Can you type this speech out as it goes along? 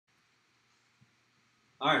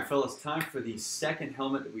All right, fellas, time for the second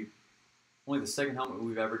helmet that only the second helmet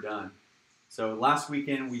we've ever done. So last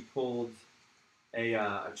weekend we pulled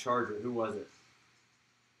a Charger. Who was it?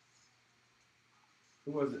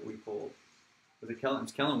 Who was it we pulled? Was it Kellen? It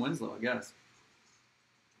was Kellen Winslow, I guess.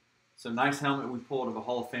 So nice helmet we pulled of a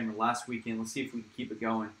Hall of Famer last weekend. Let's see if we can keep it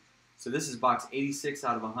going. So this is box 86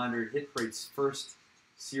 out of 100. Hit Parade's first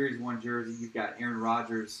Series 1 jersey. You've got Aaron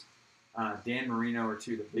Rodgers, Dan Marino are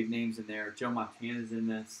two of the big names in there. Joe Montana's in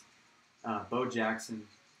this. Bo Jackson.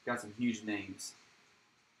 Got some huge names.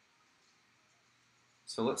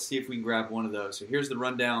 So let's see if we can grab one of those. So here's the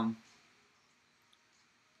rundown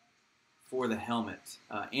for the helmet.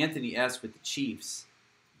 Anthony S. with the Chiefs.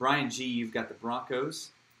 Brian G., you've got the Broncos.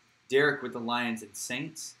 Derek with the Lions and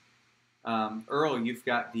Saints. Earl, you've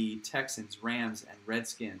got the Texans, Rams, and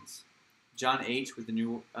Redskins. John H. with the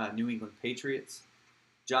New England Patriots.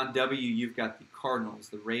 John W., you've got the Cardinals,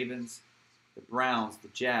 the Ravens, the Browns, the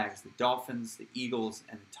Jags, the Dolphins, the Eagles,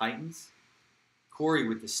 and the Titans. Corey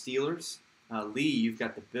with the Steelers. Lee, you've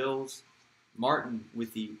got the Bills. Martin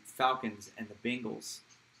with the Falcons and the Bengals.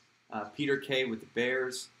 Peter K. with the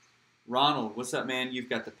Bears. Ronald, what's up, man? You've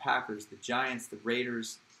got the Packers, the Giants, the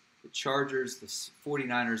Raiders, the Chargers, the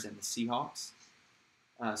 49ers, and the Seahawks.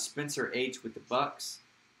 Spencer H. with the Bucks.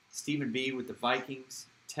 Stephen B. with the Vikings.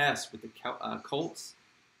 Tess with the Colts.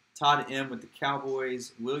 Todd M. with the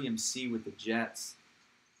Cowboys. William C. with the Jets.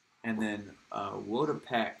 And then Woda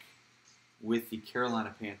Peck with the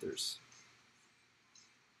Carolina Panthers.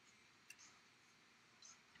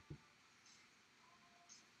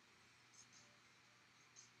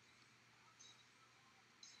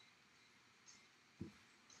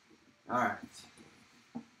 All right.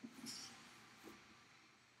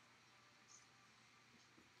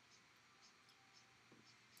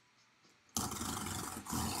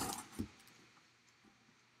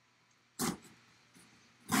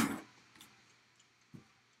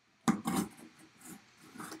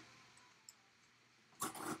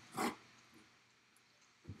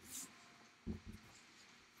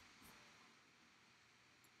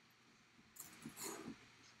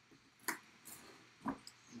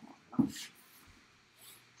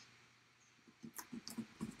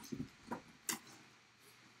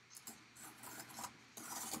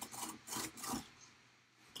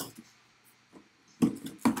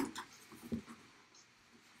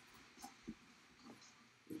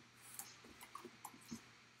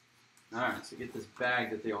 All right, so get this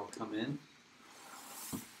bag that they all come in.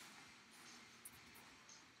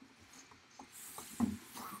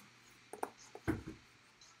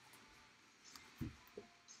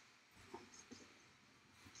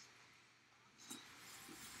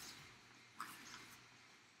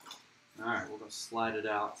 All right, we're going to slide it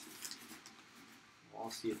out. We'll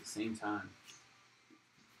all see at the same time.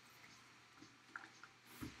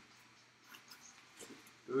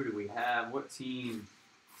 Who do we have? What team?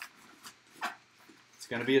 It's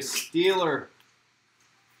going to be a Steeler.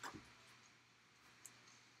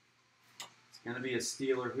 It's going to be a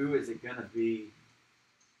Steeler. Who is it going to be?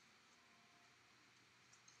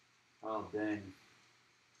 Oh, dang.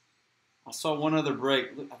 I saw one other break.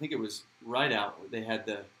 I think it was right out where they had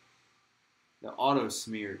the auto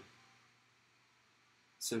smeared.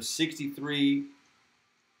 So 63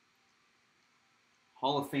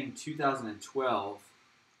 Hall of Fame 2012.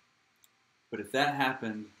 But if that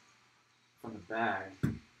happened from the bag,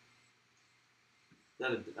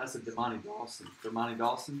 that's a Dermontti Dawson. Dermontti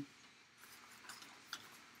Dawson?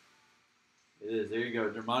 It is. There you go.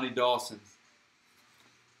 Dermontti Dawson.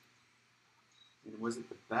 And was it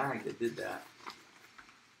the bag that did that?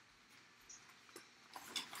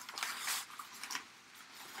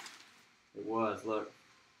 It was. Look.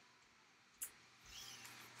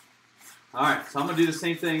 All right. So I'm going to do the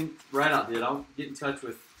same thing Rideout did. I'll get in touch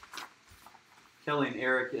with Kelly and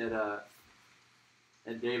Eric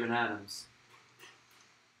at Dave and Adams,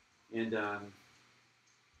 and we'll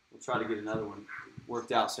try to get another one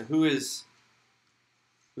worked out. So who had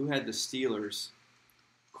the Steelers?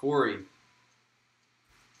 Corey.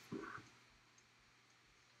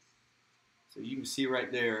 So you can see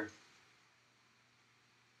right there.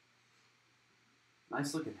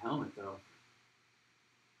 Nice looking helmet though.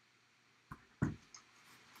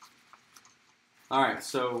 All right,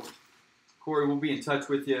 so Corey, we'll be in touch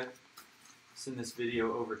with you. Send this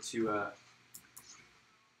video over to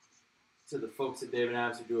the folks at David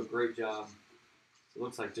Adams who do a great job. So it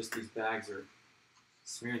looks like just these bags are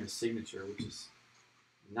smearing the signature, which is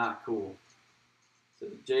not cool. So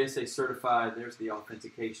JSA certified. There's the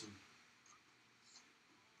authentication.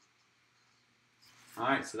 All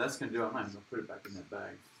right, so that's going to do it. I'm not even going to put it back in that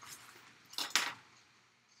bag.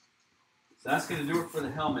 So that's going to do it for the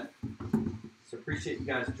helmet. So appreciate you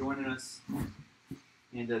guys joining us.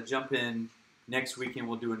 And jump in next weekend.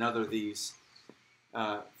 We'll do another of these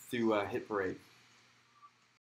through Hit Parade.